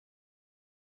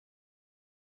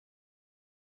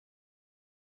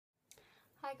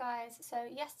Hi guys, so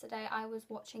yesterday I was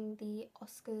watching the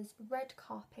Oscars red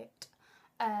carpet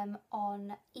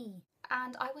on E,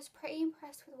 and I was pretty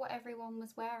impressed with what everyone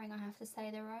was wearing. I have to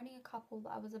say, there were only a couple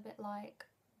that I was a bit like,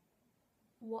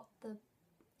 what the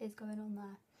is going on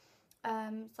there?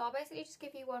 So I'll basically just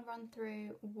give you one run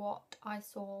through what I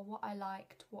saw, what I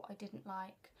liked, what I didn't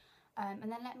like, and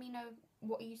then let me know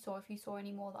what you saw, if you saw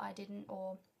any more that I didn't,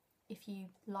 or if you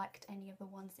liked any of the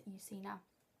ones that you see now.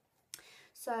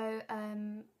 So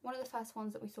one of the first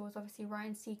ones that we saw was obviously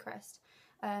Ryan Seacrest.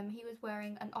 He was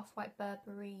wearing an off-white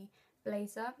Burberry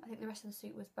blazer. I think the rest of the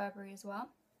suit was Burberry as well.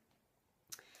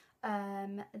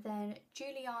 Then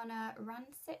Juliana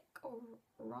Rancic,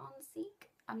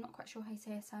 I'm not quite sure how you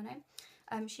say her surname.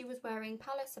 She was wearing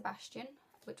Paolo Sebastian,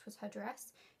 which was her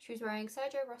dress. She was wearing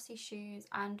Sergio Rossi shoes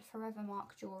and Forever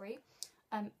Mark jewellery.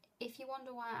 If you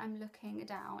wonder why I'm looking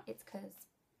down, it's because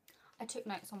I took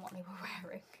notes on what they were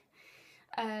wearing.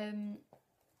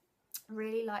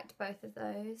 Really liked both of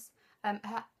those.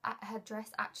 Her dress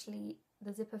actually,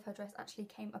 the zip of her dress actually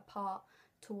came apart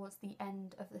towards the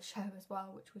end of the show as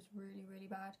well, which was really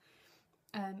bad.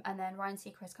 And then Ryan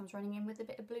Seacrest comes running in with a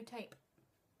bit of blue tape.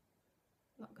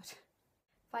 Not good.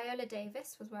 Viola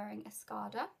Davis was wearing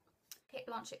Escada. Kate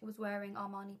Blanchett was wearing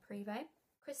Armani Privé.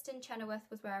 Kristen Chenoweth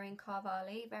was wearing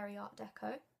Carvalli, very Art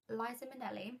Deco. Liza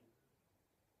Minnelli,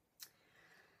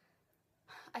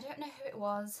 I don't know who it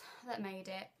was that made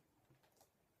it,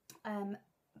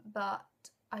 but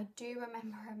I do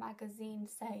remember a magazine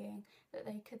saying that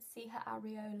they could see her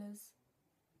areolas.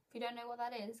 If you don't know what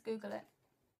that is, Google it.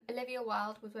 Olivia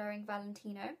Wilde was wearing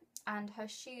Valentino, and her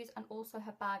shoes and also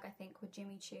her bag, I think, were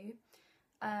Jimmy Choo.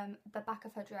 The back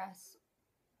of her dress,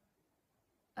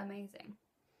 amazing.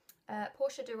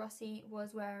 Portia de Rossi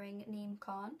was wearing Neem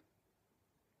Khan.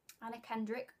 Anna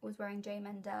Kendrick was wearing J.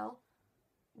 Mendel.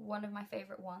 One of my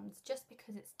favourite ones, just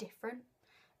because it's different.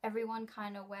 Everyone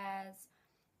kind of wears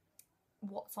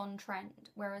what's on trend,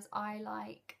 whereas I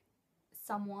like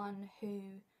someone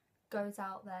who goes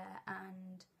out there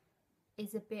and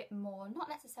is a bit more, not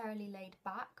necessarily laid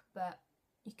back, but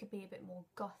you could be a bit more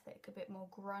gothic, a bit more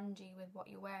grungy with what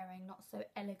you're wearing, not so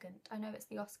elegant. I know it's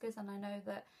the Oscars and I know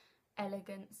that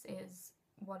elegance is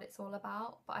what it's all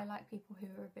about, but I like people who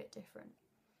are a bit different.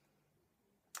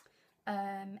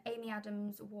 Amy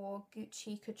Adams wore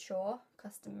Gucci Couture,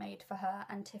 custom made for her,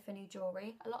 and Tiffany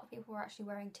jewellery. A lot of people were actually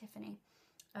wearing Tiffany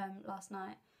last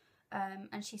night.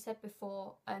 And she said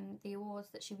before the awards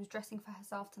that she was dressing for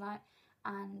herself tonight,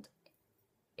 and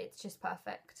it's just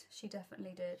perfect. She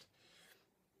definitely did.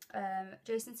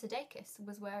 Jason Sudeikis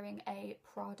was wearing a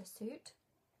Prada suit.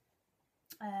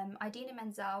 Idina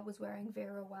Menzel was wearing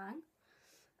Vera Wang.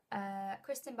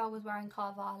 Kristen Bell was wearing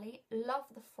Carvalli. Love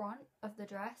the front of the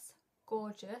dress.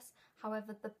 Gorgeous.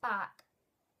 However, the back,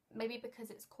 maybe because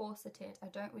it's corseted, I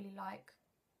don't really like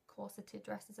corseted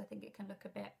dresses. I think it can look a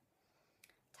bit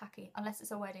tacky, unless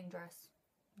it's a wedding dress,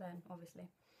 then obviously.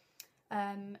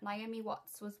 Naomi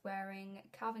Watts was wearing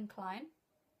Calvin Klein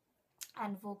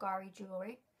and Bulgari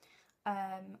jewellery.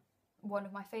 One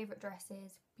of my favourite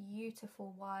dresses,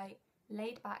 beautiful white,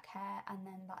 laid back hair, and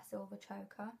then that silver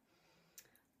choker.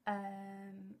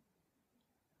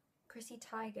 Chrissy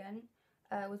Teigen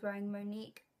was wearing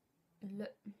Monique I don't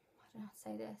know how to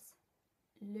say this.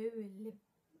 Lulier?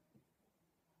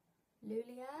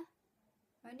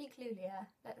 Monique Lulier.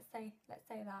 Let's say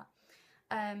that.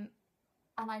 And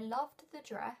I loved the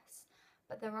dress,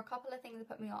 but there were a couple of things that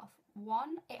put me off.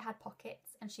 One, it had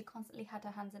pockets, and she constantly had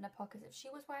her hands in her pockets. If she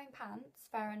was wearing pants,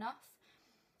 fair enough,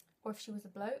 or if she was a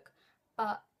bloke,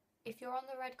 but if you're on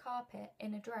the red carpet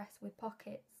in a dress with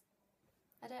pockets,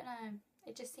 I don't know,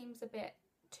 it just seems a bit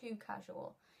too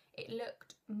casual. It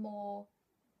looked more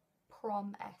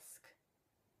prom-esque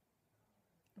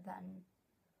than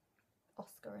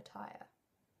Oscar attire.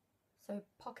 So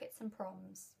pockets and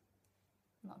proms,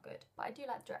 not good, but I do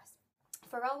like the dress.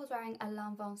 Pharrell was wearing a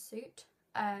Lanvin suit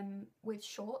with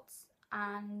shorts,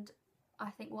 and I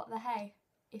think, what the hey,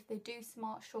 if they do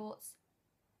smart shorts,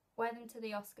 wear them to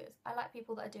the Oscars. I like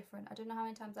people that are different. I don't know how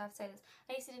many times I have to say this.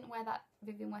 At least he didn't wear that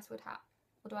Vivienne Westwood hat.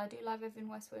 Although I do love Vivienne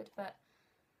Westwood, but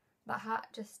that hat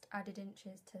just added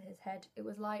inches to his head. It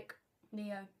was like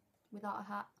Neo without a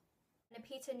hat.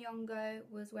 Lupita Nyong'o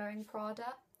was wearing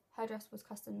Prada. Her dress was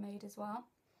custom made as well.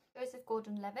 Joseph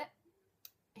Gordon-Levitt,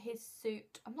 his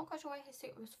suit, I'm not quite sure where his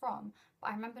suit was from, but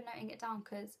I remember noting it down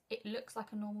because it looks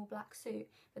like a normal black suit,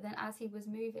 but then as he was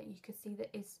moving you could see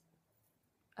that his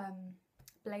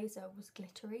blazer was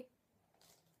glittery.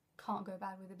 Can't go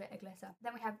bad with a bit of glitter.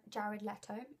 Then we have Jared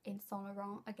Leto in Saint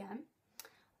Laurent again.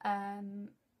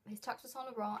 His tux was Saint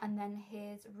Laurent, and then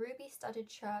his ruby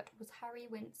studded shirt was Harry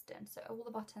Winston. So all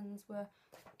the buttons were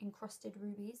encrusted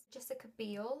rubies. Jessica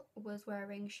Biel was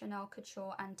wearing Chanel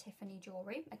Couture and Tiffany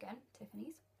jewellery. Again,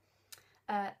 Tiffany's.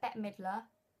 Bette Midler,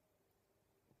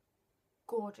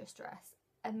 gorgeous dress,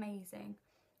 amazing.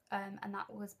 And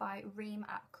that was by Reem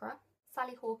Acra.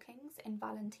 Sally Hawkins in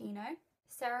Valentino.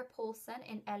 Sarah Paulson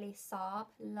in Elie Saab.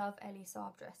 Love Elie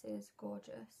Saab dresses,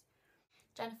 gorgeous.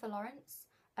 Jennifer Lawrence,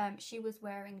 she was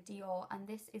wearing Dior, and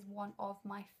this is one of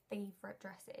my favourite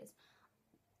dresses.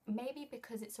 Maybe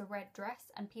because it's a red dress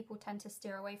and people tend to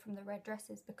steer away from the red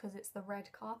dresses because it's the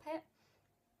red carpet.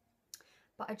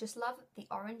 But I just love the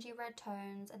orangey red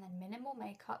tones, and then minimal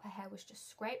makeup. Her hair was just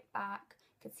scraped back.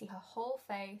 You could see her whole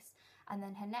face, and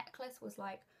then her necklace was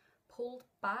like pulled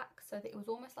back so that it was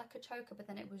almost like a choker, but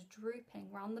then it was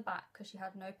drooping round the back because she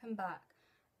had an open back.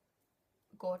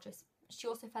 Gorgeous. She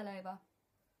also fell over.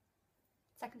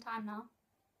 Second time now.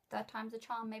 Third time's a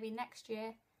charm. Maybe next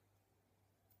year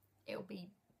it'll be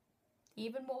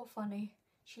even more funny.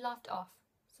 She laughed it off,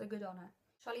 so good on her.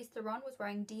 Charlize Theron was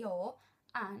wearing Dior,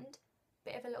 and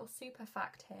bit of a little super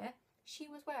fact here, she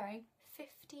was wearing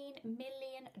 $15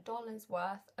 million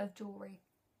worth of jewellery.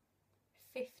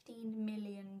 $15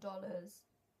 million.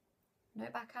 No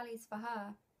back alleys for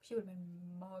her. She would have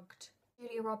been mugged.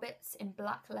 Julia Roberts in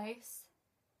black lace.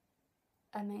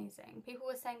 Amazing. People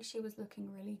were saying she was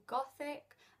looking really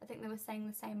gothic. I think they were saying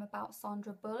the same about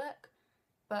Sandra Bullock,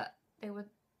 but they were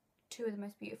two of the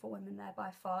most beautiful women there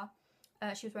by far.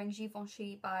 She was wearing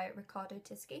Givenchy by Riccardo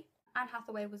Tisci. Anne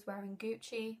Hathaway was wearing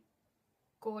Gucci.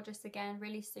 Gorgeous again,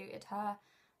 really suited her.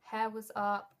 Hair was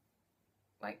up,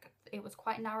 like it was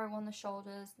quite narrow on the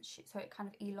shoulders, so it kind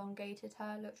of elongated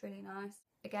her, looked really nice.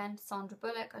 Again, Sandra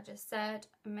Bullock, I just said,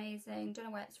 amazing. Don't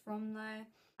know where it's from though.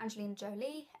 Angelina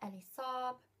Jolie, Elie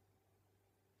Saab.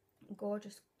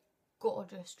 Gorgeous,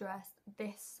 gorgeous dress.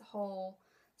 This whole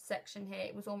section here,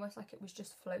 it was almost like it was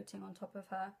just floating on top of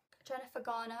her. Jennifer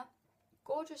Garner,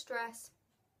 gorgeous dress,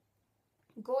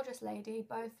 gorgeous lady.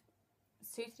 Both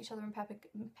suited each other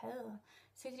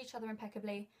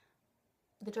impeccably.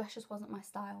 The dress just wasn't my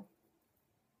style.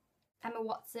 Emma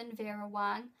Watson, Vera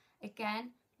Wang,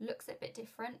 again, looks a bit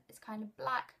different. It's kind of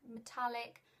black,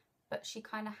 metallic, but she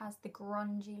kind of has the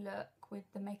grungy look with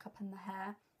the makeup and the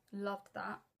hair. Loved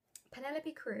that.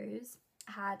 Penelope Cruz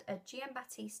had a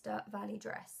Giambattista Valley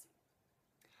dress,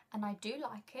 and I do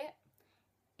like it.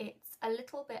 It's a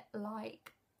little bit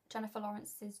like Jennifer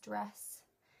Lawrence's dress.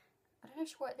 I don't know if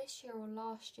she wore it this year or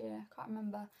last year, I can't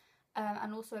remember.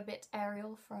 And also a bit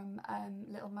Ariel from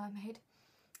Little Mermaid.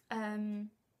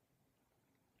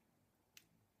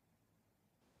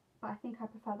 But I think I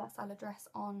prefer that style of dress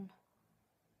on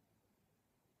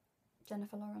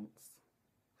Jennifer Lawrence.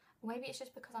 Maybe it's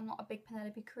just because I'm not a big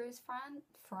Penelope Cruz fan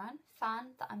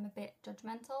that I'm a bit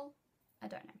judgmental. I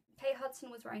don't know. Kate Hudson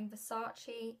was wearing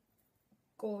Versace.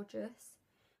 Gorgeous.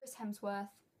 Chris Hemsworth.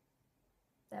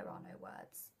 There are no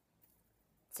words.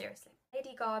 Seriously.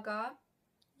 Lady Gaga.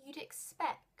 You'd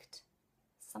expect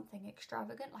something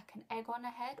extravagant, like an egg on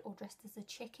her head or dressed as a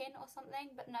chicken or something,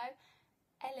 but no.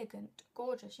 Elegant.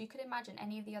 Gorgeous. You could imagine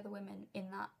any of the other women in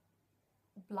that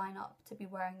lineup to be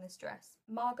wearing this dress.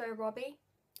 Margot Robbie.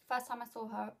 First time I saw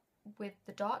her with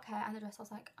the dark hair and the dress, I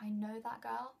was like, I know that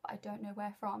girl, but I don't know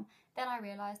where from. Then I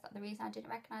realised that the reason I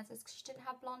didn't recognise her is because she didn't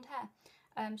have blonde hair.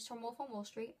 She's from Wolf on Wall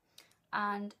Street,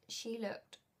 and she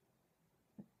looked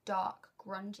dark,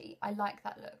 grungy. I like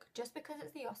that look. Just because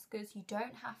it's the Oscars, you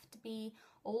don't have to be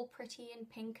all pretty and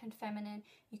pink and feminine.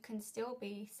 You can still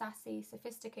be sassy,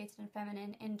 sophisticated and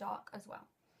feminine in dark as well,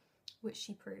 which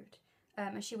she proved.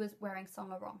 And she was wearing Saint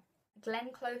Laurent. Glenn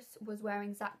Close was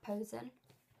wearing Zac Posen.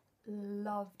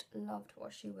 Loved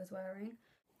what she was wearing.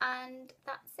 And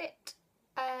that's it.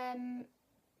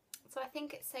 So I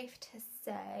think it's safe to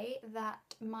say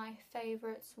that my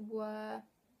favourites were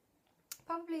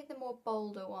probably the more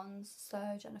bolder ones.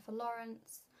 So Jennifer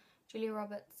Lawrence, Julia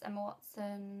Roberts, Emma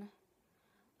Watson,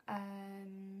 who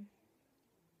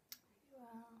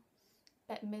else?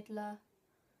 Bette Midler.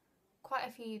 Quite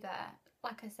a few there.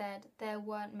 Like I said, there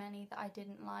weren't many that I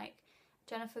didn't like.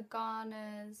 Jennifer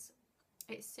Garner's,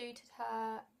 it suited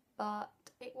her, but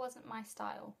it wasn't my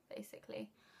style, basically.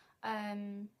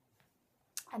 And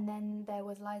then there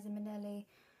was Liza Minnelli,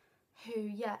 who,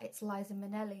 yeah, it's Liza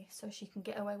Minnelli, so she can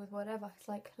get away with whatever. It's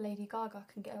like Lady Gaga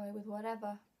can get away with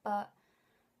whatever, but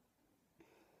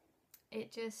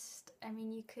it just, I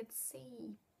mean, you could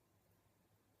see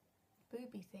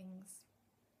booby things.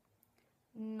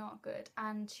 Not good.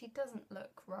 And she doesn't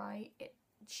look right.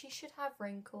 She should have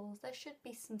wrinkles. There should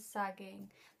be some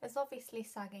sagging. There's obviously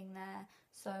sagging there,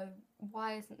 so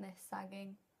why isn't this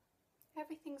sagging?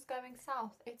 Everything's going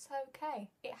south. It's okay.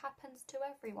 It happens to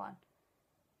everyone.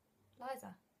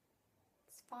 Liza,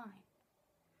 it's fine.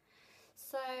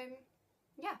 So,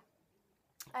 yeah.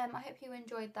 I hope you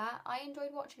enjoyed that. I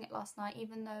enjoyed watching it last night,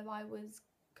 even though I was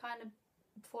kind of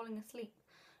falling asleep.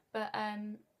 But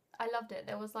I loved it.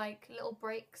 There was like little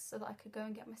breaks so that I could go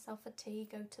and get myself a tea,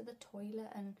 go to the toilet,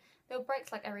 and there were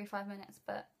breaks like every 5 minutes,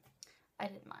 but I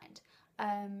didn't mind.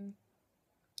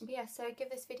 But yeah, so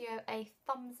give this video a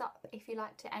thumbs up if you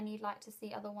liked it and you'd like to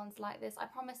see other ones like this. I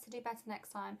promise to do better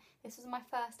next time. This was my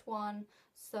first one,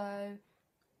 so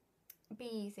be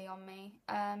easy on me.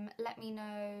 Let me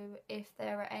know if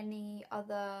there are any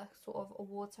other sort of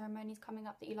award ceremonies coming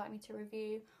up that you'd like me to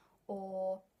review,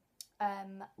 or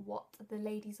what the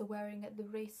ladies are wearing at the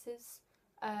races.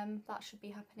 That should be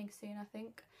happening soon, I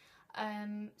think.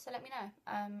 So let me know,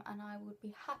 and I would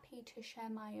be happy to share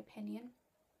my opinion.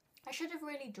 I should have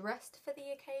really dressed for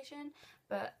the occasion,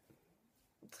 but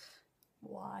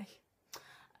why?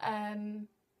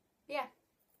 Yeah.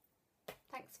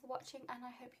 Thanks for watching, and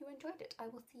I hope you enjoyed it. I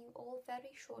will see you all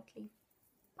very shortly.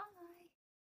 Bye!